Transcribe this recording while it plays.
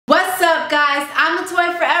I'm the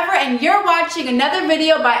Toy Forever, and you're watching another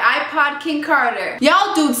video by iPodKingCarter.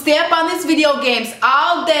 Y'all dudes stay up on these video games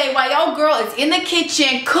all day while y'all girl is in the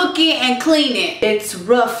kitchen cooking and cleaning. It's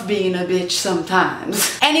rough being a bitch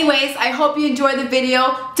sometimes. Anyways, I hope you enjoyed the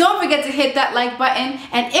video. Don't forget to hit that like button,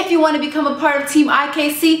 and if you want to become a part of Team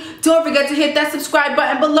IKC, don't forget to hit that subscribe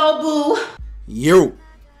button below, boo. Yo,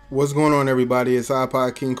 what's going on, everybody? It's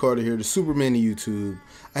iPodKingCarter here, the Superman of YouTube.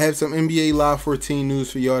 I have some NBA Live 14 news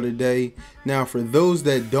for y'all today. Now, for those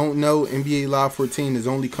that don't know, NBA Live 14 is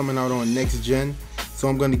only coming out on next gen, so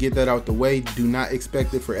I'm going to get that out the way. Do not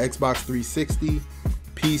expect it for Xbox 360,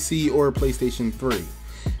 PC, or PlayStation 3.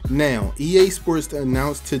 Now, EA Sports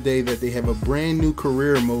announced today that they have a brand new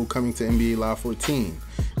career mode coming to NBA Live 14.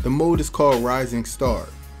 The mode is called Rising Star.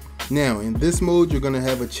 Now, in this mode, you're going to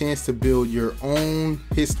have a chance to build your own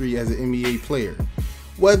history as an NBA player.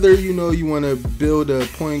 Whether you want to build a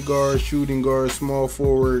point guard, shooting guard, small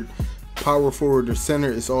forward, power forward, or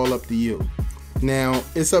center, it's all up to you. Now,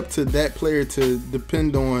 it's up to that player to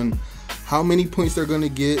depend on how many points they're going to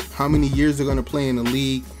get, how many years they're going to play in the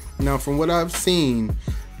league. Now, from what I've seen,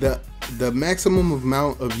 the maximum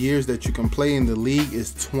amount of years that you can play in the league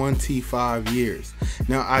is 25 years.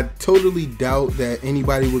 Now, I totally doubt that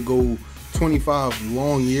anybody would go 25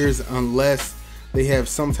 long years unless they have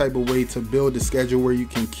some type of way to build a schedule where you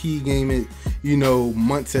can key game it,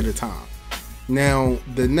 months at a time. Now,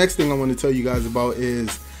 the next thing I want to tell you guys about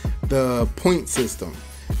is the point system.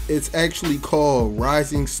 It's actually called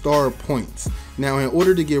Rising Star Points. Now, in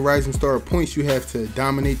order to get Rising Star Points, you have to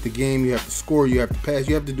dominate the game, you have to score, you have to pass,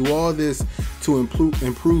 you have to do all this to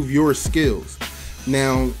improve your skills.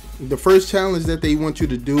 Now, the first challenge that they want you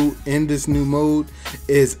to do in this new mode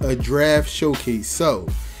is a draft showcase. So,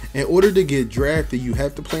 in order to get drafted, you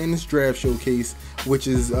have to play in this draft showcase, which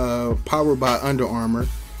is powered by Under Armour.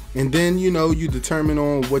 And then, you determine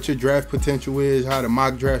on what your draft potential is, how the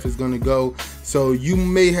mock draft is going to go. So you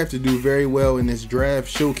may have to do very well in this draft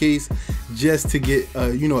showcase just to get,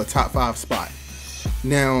 a top 5 spot.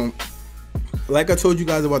 Now, like I told you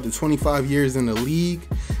guys about the 25 years in the league,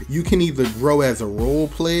 you can either grow as a role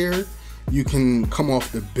player, you can come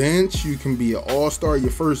off the bench, you can be an all-star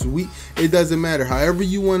your first week. It doesn't matter. However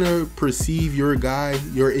you want to perceive your guy,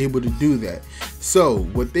 you're able to do that. So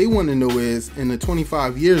what they want to know is, in the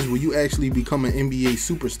 25 years, will you actually become an NBA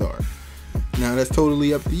superstar? Now, that's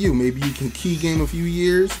totally up to you. Maybe you can key game a few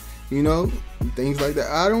years, things like that.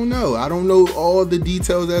 I don't know. I don't know all the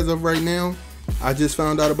details as of right now. I just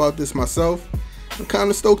found out about this myself. I'm kind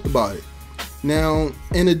of stoked about it. Now,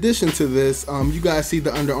 in addition to this, you guys see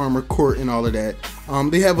the Under Armour court and all of that.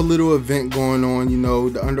 They have a little event going on,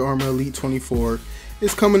 the Under Armour Elite 24.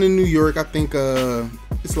 It's coming to New York. I think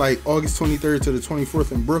it's like August 23rd to the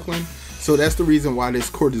 24th in Brooklyn. So that's the reason why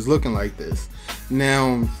this court is looking like this.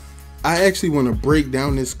 Now, I actually want to break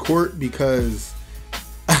down this court because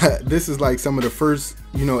this is like some of the first,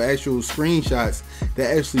 actual screenshots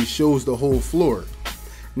that actually shows the whole floor.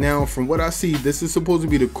 Now, from what I see, this is supposed to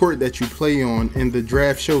be the court that you play on in the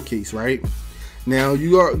draft showcase, right? Now,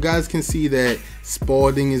 you guys can see that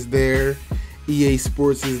Spalding is there, EA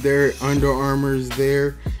Sports is there, Under Armour is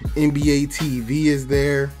there, NBA TV is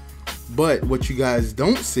there. But what you guys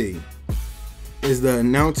don't see is the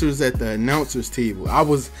announcers at the announcers table. I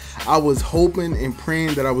was hoping and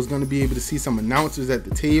praying that I was going to be able to see some announcers at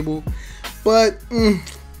the table, but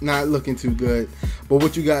not looking too good. But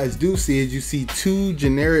what you guys do see is you see 2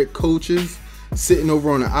 generic coaches sitting over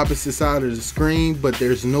on the opposite side of the screen, but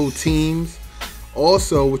there's no teams.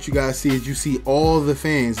 Also, what you guys see is you see all the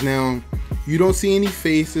fans. Now, you don't see any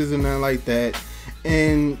faces or nothing like that.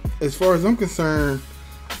 And as far as I'm concerned,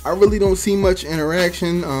 I really don't see much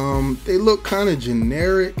interaction. They look kind of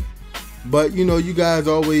generic, but you guys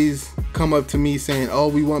always come up to me saying, oh,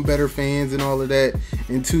 we want better fans and all of that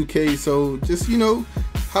in 2K. So just,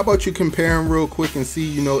 how about you compare them real quick and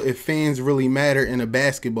see, if fans really matter in a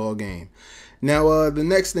basketball game. Now, the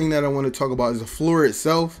next thing that I want to talk about is the floor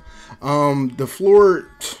itself. The floor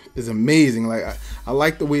is amazing. Like, I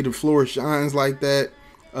like the way the floor shines like that.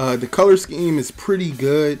 The color scheme is pretty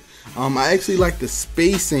good. I actually like the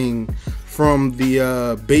spacing from the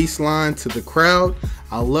baseline to the crowd.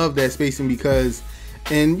 I love that spacing because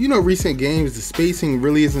in recent games, the spacing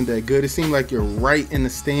really isn't that good. It seems like you're right in the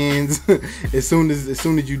stands as soon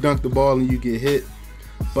as you dunk the ball and you get hit.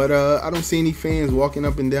 But I don't see any fans walking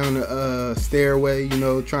up and down the stairway,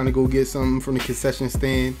 trying to go get something from the concession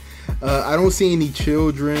stand. I don't see any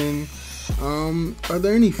children. Are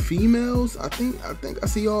there any females? I think I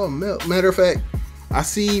see all male. Matter of fact, I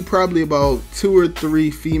see probably about 2 or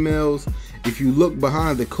 3 females. If you look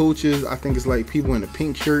behind the coaches, I think it's like people in a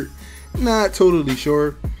pink shirt. Not totally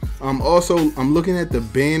sure. Also, I'm looking at the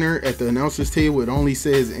banner at the announcer's table. It only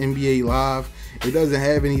says NBA Live. It doesn't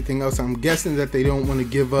have anything else. I'm guessing that they don't want to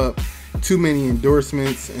give up too many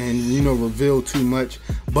endorsements and, you know, reveal too much.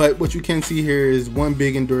 But what you can see here is one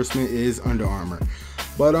big endorsement is Under Armour.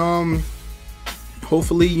 But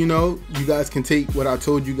hopefully, you know, you guys can take what I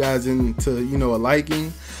told you guys into, you know, a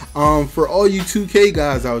liking. For all you 2K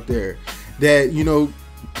guys out there that, you know,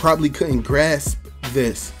 probably couldn't grasp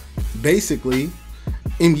this, basically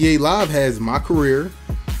NBA Live has my career,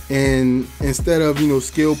 and instead of, you know,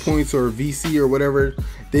 skill points or VC or whatever,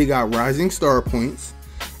 they got rising star points.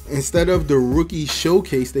 Instead of the rookie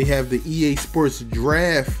showcase, they have the EA Sports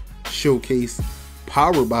Draft showcase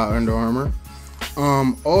powered by Under Armour.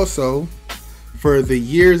 Also, for the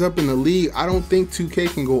years up in the league, I don't think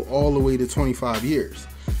 2K can go all the way to 25 years.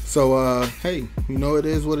 So hey, you know, it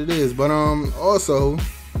is what it is. But also,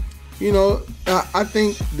 you know, I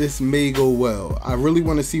think this may go well. I really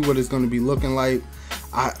want to see what it's going to be looking like.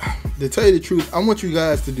 To tell you the truth, I want you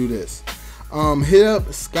guys to do this. Hit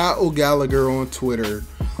up Scott O'Gallagher on Twitter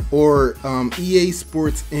or EA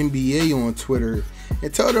Sports NBA on Twitter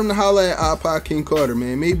and tell them to holler at iPodKingCarter,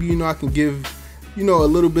 man. Maybe, you know, I can give, you know, a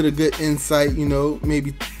little bit of good insight, you know,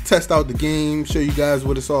 maybe test out the game, show you guys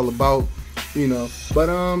what it's all about, you know. But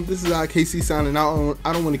this is IKC signing out.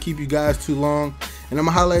 I don't want to keep you guys too long, and I'm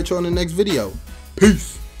gonna holler at you on the next video.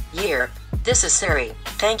 Peace. This is Siri.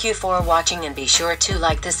 Thank you for watching, and be sure to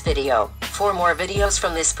like this video. For more videos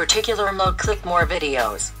from this particular mode, click more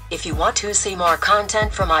videos. If you want to see more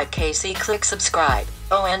content from IKC, click subscribe.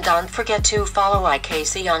 Oh, and don't forget to follow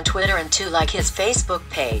IKC on Twitter and to like his Facebook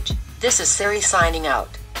page. This is Siri signing out.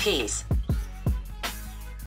 Peace.